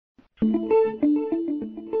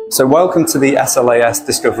So welcome to the SLAS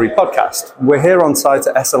Discovery Podcast. We're here on site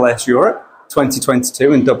at SLAS Europe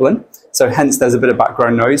 2022 in Dublin, so hence there's a bit of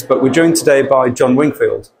background noise, but we're joined today by John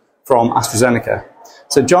Wingfield from AstraZeneca.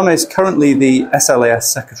 So John is currently the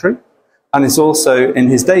SLAS Secretary and is also in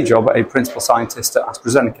his day job a Principal Scientist at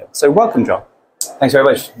AstraZeneca. So welcome, John. Thanks very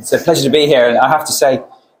much. It's a pleasure to be here, and I have to say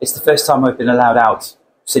it's the first time I've been allowed out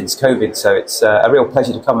since COVID, so it's a real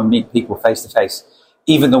pleasure to come and meet people face to face,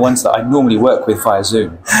 even the ones that I normally work with via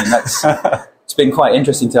Zoom. I mean, it's been quite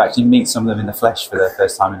interesting to actually meet some of them in the flesh for the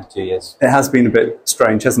first time in 2 years. It has been a bit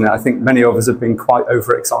strange, hasn't it? I think many of us have been quite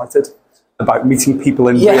overexcited about meeting people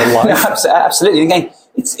in real life. No, absolutely. Again,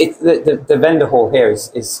 the vendor hall here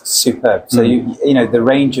is superb. So you know the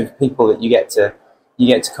range of people that you get to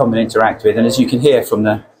come and interact with, and as you can hear from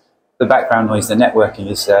the background noise, the networking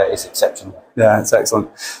is exceptional. Yeah, it's excellent.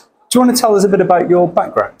 Do you want to tell us a bit about your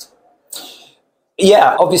background?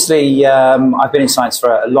 Yeah, obviously, I've been in science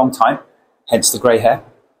for a long time, hence the grey hair.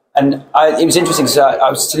 And it was interesting because I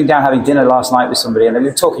was sitting down having dinner last night with somebody, and they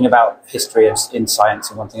were talking about history in science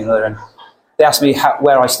and one thing and another. And they asked me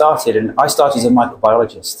where I started, and I started as a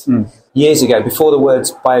microbiologist years ago, before the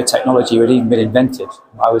words biotechnology had even been invented.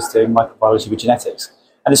 I was doing microbiology with genetics.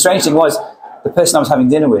 And the strange thing was, the person I was having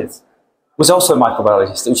dinner with was also a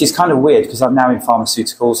microbiologist, which is kind of weird because I'm now in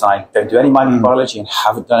pharmaceuticals and I don't do any microbiology and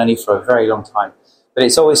haven't done any for a very long time. But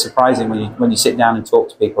it's always surprising when you sit down and talk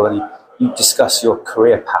to people and you discuss your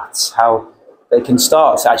career paths, how they can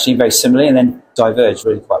start actually very similarly and then diverge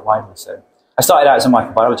really quite widely. So I started out as a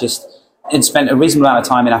microbiologist and spent a reasonable amount of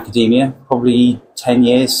time in academia, probably 10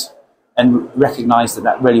 years, and recognised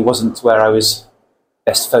that really wasn't where I was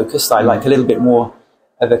best focused. I like a little bit more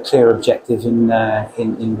of a clear objective in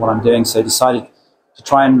what I'm doing, so decided to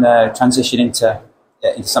try and transition into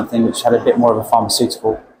something which had a bit more of a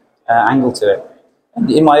pharmaceutical angle to it. And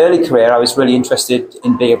in my early career, I was really interested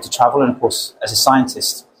in being able to travel, and of course, as a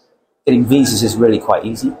scientist, getting visas is really quite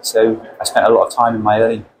easy. So I spent a lot of time in my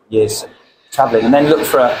early years travelling, and then looked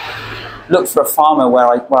for a pharma where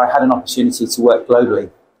I had an opportunity to work globally.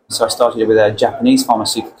 So I started with a Japanese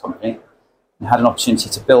pharmaceutical company and had an opportunity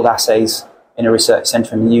to build assays in a research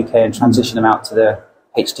centre in the UK and transition them out to the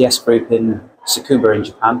HTS group in Tsukuba in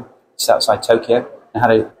Japan, just outside Tokyo, and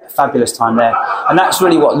had a fabulous time there. And that's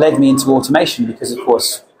really what led me into automation because, of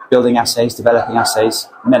course, building assays, developing assays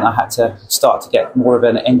meant I had to start to get more of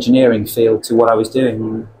an engineering feel to what I was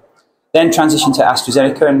doing. Then transitioned to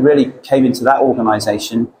AstraZeneca and really came into that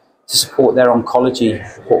organisation to support their oncology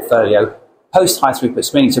portfolio, post high throughput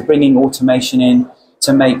screening, so bringing automation in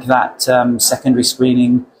to make that secondary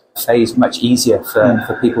screening phase much easier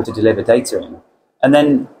for people to deliver data in. And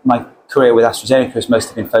then my career with AstraZeneca has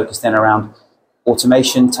mostly been focused then around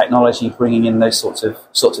automation, technology, bringing in those sorts of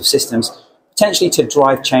systems, potentially to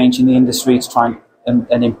drive change in the industry, to try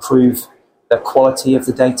and improve the quality of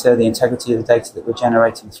the data, the integrity of the data that we're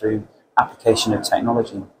generating through application of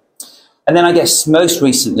technology. And then I guess most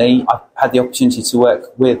recently, I've had the opportunity to work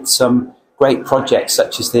with some great projects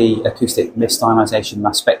such as the acoustic mist ionization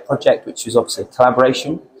mass spec project, which was obviously a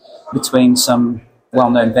collaboration between some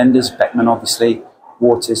well-known vendors, Beckman obviously,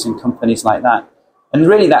 Waters and companies like that. And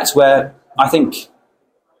really that's where I think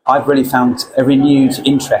I've really found a renewed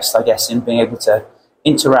interest, I guess, in being able to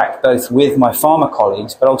interact both with my pharma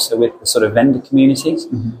colleagues, but also with the sort of vendor communities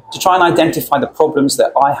to try and identify the problems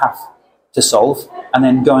that I have to solve and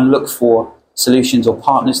then go and look for solutions or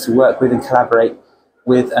partners to work with and collaborate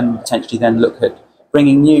with and potentially then look at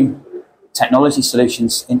bringing new technology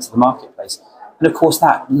solutions into the marketplace. And of course,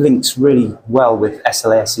 that links really well with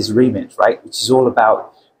SLAS's remit, right, which is all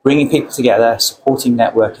about bringing people together, supporting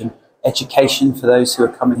networking, education for those who are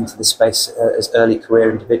coming into the space as early career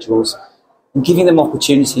individuals, and giving them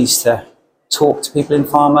opportunities to talk to people in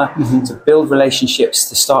pharma, to build relationships,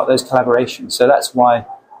 to start those collaborations. So that's why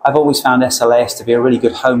I've always found SLAS to be a really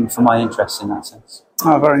good home for my interests in that sense.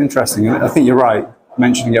 Oh, very interesting. I think you're right,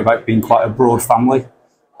 mentioning about being quite a broad family.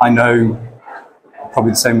 I know,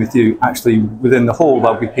 probably the same with you, actually within the hall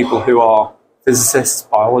there'll be people who are physicists,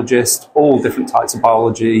 biologists, all different types of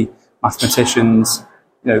biology, mathematicians,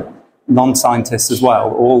 non-scientists as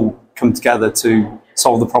well, all come together to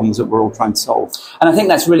solve the problems that we're all trying to solve. And I think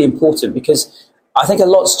that's really important because I think a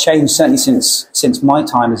lot's changed certainly since my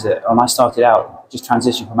time when I started out, just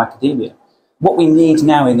transitioning from academia. What we need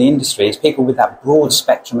now in the industry is people with that broad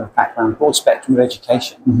spectrum of background, broad spectrum of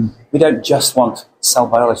education. We don't just want cell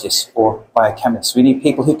biologists or biochemists. We need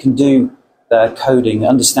people who can do the coding,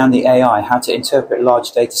 understand the AI, how to interpret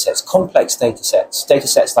large data sets, complex data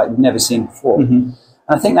sets like we've never seen before.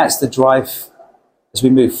 And I think that's the drive as we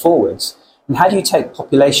move forwards. And how do you take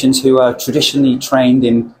populations who are traditionally trained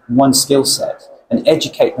in one skill set and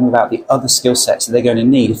educate them about the other skill sets that they're going to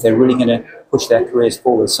need if they're really going to push their careers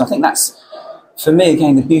forward? So I think that's, for me,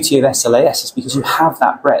 again, the beauty of SLAS is because you have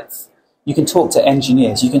that breadth. You can talk to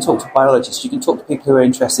engineers, you can talk to biologists, you can talk to people who are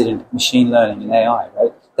interested in machine learning and AI,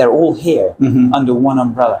 right? They're all here under one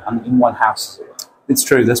umbrella and in one house. It's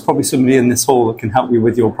true. There's probably somebody in this hall that can help you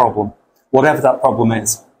with your problem, whatever that problem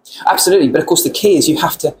is. Absolutely. But of course, the key is you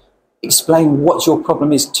have to explain what your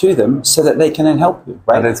problem is to them so that they can then help you,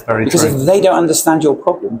 right? That is very because true. If they don't understand your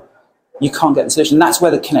problem, you can't get the solution. That's where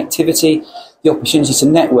the connectivity, the opportunity to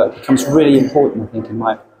network becomes really important, I think, in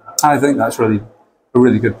my opinion. I think that's really a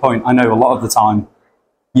really good point. I know a lot of the time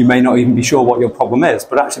you may not even be sure what your problem is,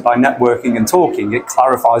 but actually by networking and talking, it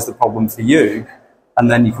clarifies the problem for you, and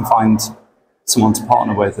then you can find someone to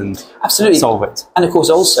partner with and Absolutely. solve it. And of course,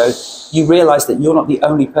 also, you realise that you're not the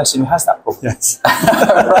only person who has that problem. Yes.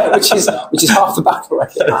 Right? Which is half the battle, right?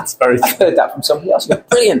 That's very true. I've heard that from somebody else. You go,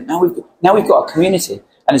 brilliant. Now we've got a community,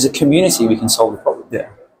 and as a community, we can solve the problem. Yeah,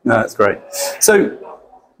 no, that's great. So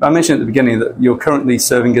I mentioned at the beginning that you're currently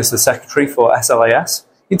serving as the secretary for SLAS. Can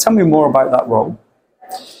you tell me more about that role?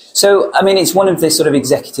 So, I mean, it's one of the sort of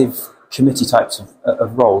executive committee types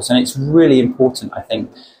of roles, and it's really important, I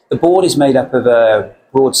think. The board is made up of a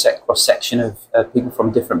broad cross-section of people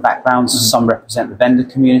from different backgrounds. Mm-hmm. Some represent the vendor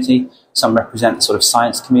community, some represent the sort of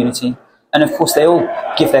science community. And of course, they all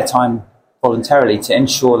give their time voluntarily to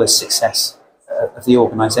ensure the success of the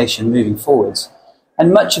organisation moving forwards.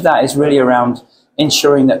 And much of that is really around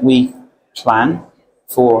ensuring that we plan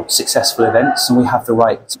for successful events and we have the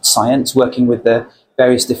right science, working with the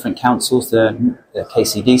various different councils, the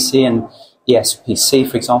KCDC and ESPC,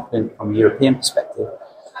 for example, from a European perspective.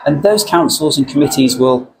 And those councils and committees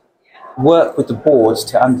will work with the board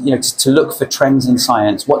to look for trends in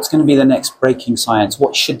science. What's going to be the next breaking science?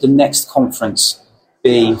 What should the next conference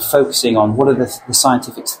be focusing on? What are the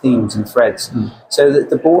scientific themes and threads? So that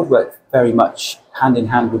the board work very much hand in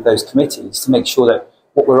hand with those committees to make sure that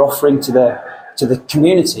what we're offering to the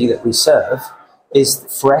community that we serve is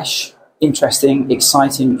fresh, interesting,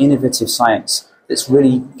 exciting, innovative science that's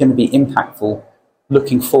really going to be impactful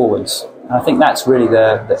looking forwards. And I think that's really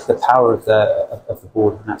the power of the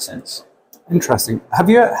board in that sense. Interesting. Have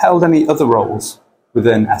you held any other roles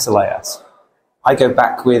within SLAS? I go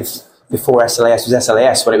back before SLAS was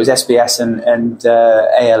SLAS, when it was SBS and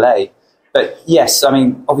ALA. But yes, I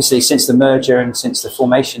mean, obviously since the merger and since the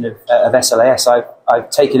formation of SLAS, I've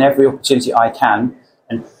taken every opportunity I can.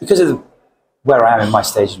 And because of where I am in my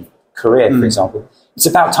stage of career, for example, it's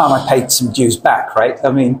about time I paid some dues back, right?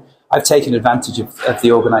 I mean, I've taken advantage of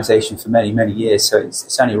the organisation for many, many years, so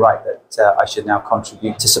it's only right that I should now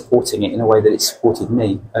contribute to supporting it in a way that it's supported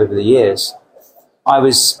me over the years. I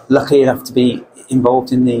was lucky enough to be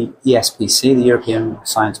involved in the ESPC, the European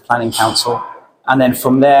Science Planning Council, and then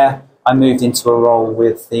from there I moved into a role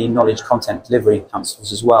with the Knowledge Content Delivery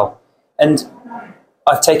Councils as well. And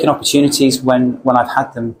I've taken opportunities when I've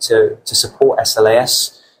had them to support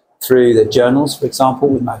SLAS through the journals, for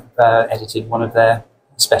example. I've edited one of their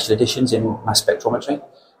special editions in mass spectrometry.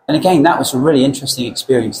 And again, that was a really interesting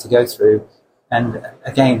experience to go through. And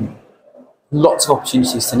again, lots of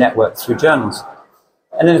opportunities to network through journals.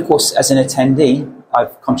 And then, of course, as an attendee,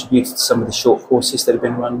 I've contributed to some of the short courses that have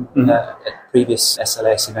been run at previous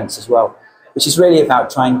SLAS events as well, which is really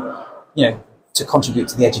about trying, to contribute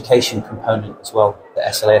to the education component as well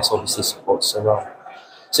that SLAS obviously supports so well.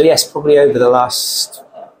 So yes, probably over the last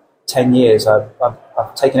 10 years,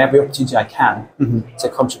 I've taken every opportunity I can to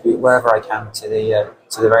contribute wherever I can to the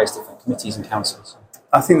various different committees and councils.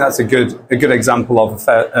 I think that's a good example of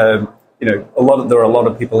there are a lot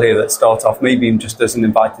of people here that start off maybe just as an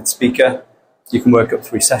invited speaker. You can work up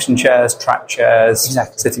through session chairs, track chairs,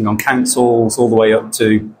 exactly. Sitting on councils, all the way up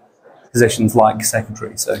to positions like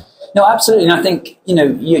secretary. So no, absolutely, and I think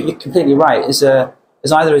you're completely right. As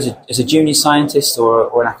either as a junior scientist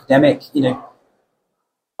or an academic,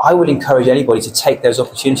 I would encourage anybody to take those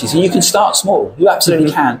opportunities. And you can start small. You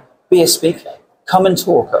absolutely can. Be a speaker. Come and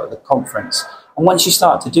talk at the conference. And once you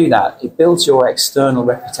start to do that, it builds your external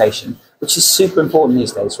reputation, which is super important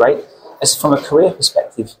these days, right? As from a career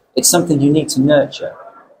perspective, it's something you need to nurture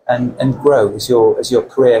and grow as your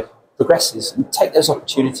career progresses, and take those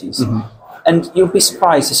opportunities. And you'll be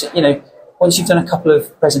surprised, once you've done a couple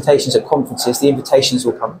of presentations at conferences, the invitations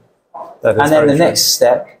will come. And then the next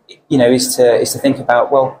step, is to think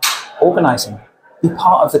about, organising, be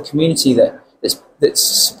part of the community that's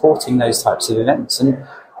supporting those types of events, and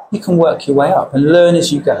you can work your way up and learn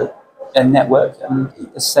as you go and network. And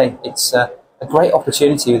as I say, it's a great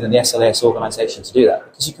opportunity within the SLAS organisation to do that,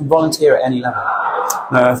 because you can volunteer at any level.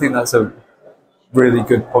 No, I think that's a really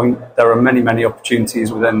good point. There are many, many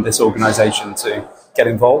opportunities within this organisation to get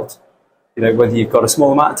involved. You know, whether you've got a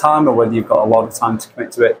small amount of time or whether you've got a lot of time to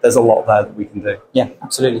commit to it, there's a lot there that we can do. Yeah,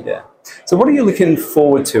 absolutely. Yeah. So what are you looking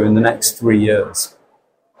forward to in the next 3 years?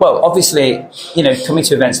 Well, obviously, you know, coming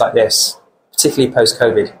to events like this, particularly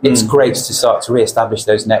post-COVID, it's great to start to re-establish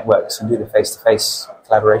those networks and do the face-to-face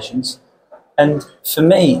collaborations. And for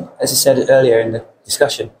me, as I said earlier in the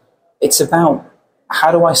discussion, it's about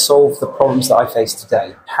how do I solve the problems that I face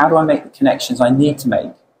today? How do I make the connections I need to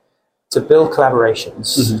make to build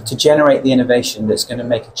collaborations, to generate the innovation that's going to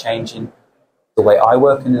make a change in the way I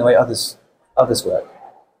work and the way others work?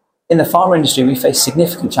 In the pharma industry, we face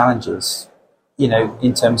significant challenges, you know,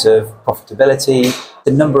 in terms of profitability.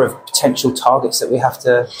 The number of potential targets that we have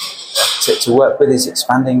to work with is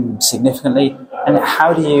expanding significantly. And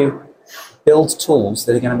how do you build tools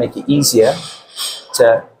that are going to make it easier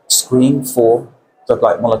to screen for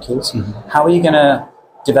drug-like molecules? How are you going to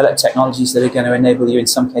develop technologies that are going to enable you, in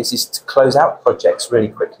some cases, to close out projects really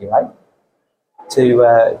quickly, right?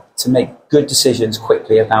 To make good decisions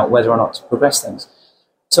quickly about whether or not to progress things.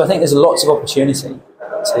 So I think there's lots of opportunity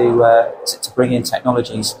to bring in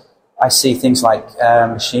technologies. I see things like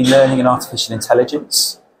machine learning and artificial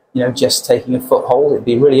intelligence, you know, just taking a foothold. It'd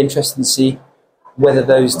be really interesting to see whether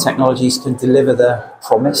those technologies can deliver the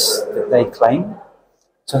promise that they claim.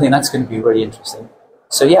 So I think that's going to be really interesting.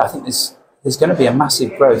 So yeah, I think there's going to be a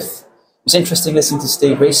massive growth. It was interesting listening to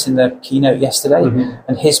Steve Rees in the keynote yesterday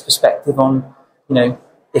and his perspective on, you know,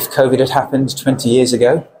 if COVID had happened 20 years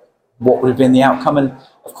ago, what would have been the outcome? And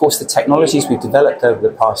of course, the technologies we've developed over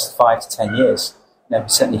the past 5 to 10 years, you know,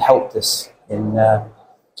 certainly helped us in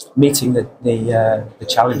meeting the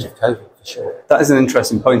challenge of COVID, for sure. That is an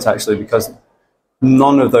interesting point, actually, because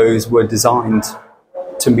none of those were designed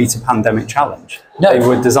to meet a pandemic challenge. No. They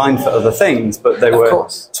were designed for other things, but they were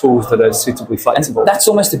tools that are suitably flexible. And that's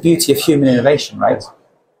almost the beauty of human innovation, right?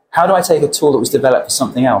 How do I take a tool that was developed for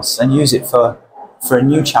something else and use it for a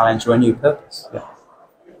new challenge or a new purpose?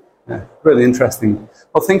 Yeah, really interesting.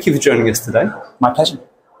 Well, thank you for joining us today. My pleasure.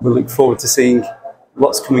 We look forward to seeing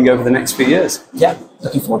what's coming over the next few years. Yeah,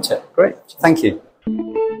 looking forward to it. Great. Thank you.